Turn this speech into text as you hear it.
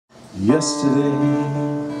Yesterday,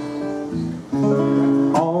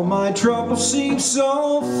 all my troubles seem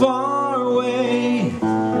so far away.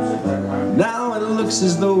 Now it looks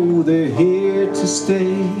as though they're here to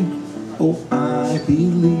stay. Oh, I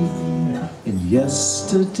believe in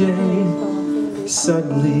yesterday.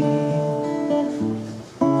 Suddenly,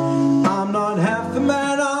 I'm not half the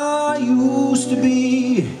man I used to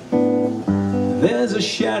be. There's a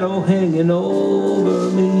shadow hanging over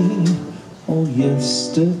me. Oh,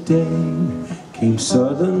 yesterday came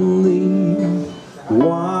suddenly.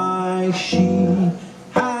 Why she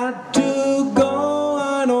had to go,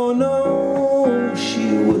 I don't know.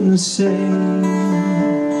 She wouldn't say.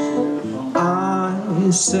 I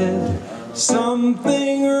said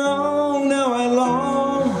something wrong. Now I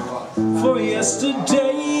long for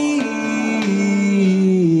yesterday.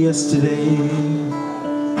 Yesterday,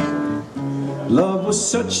 love was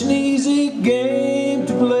such an easy game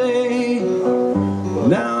to play.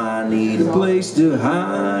 Now I need a place to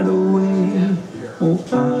hide away. Oh,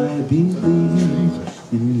 I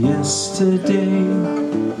believe in yesterday.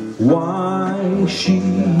 Why she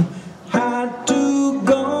had to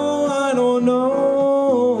go, I don't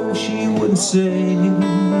know. She wouldn't say.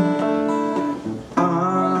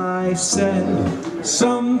 I said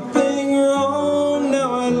something wrong.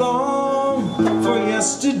 Now I long for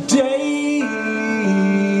yesterday.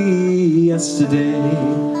 Yesterday,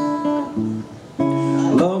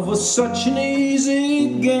 love was such an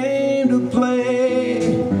easy game to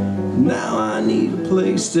play. Now I need a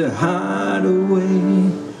place to hide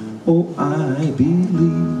away. Oh, I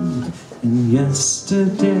believe in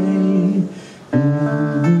yesterday.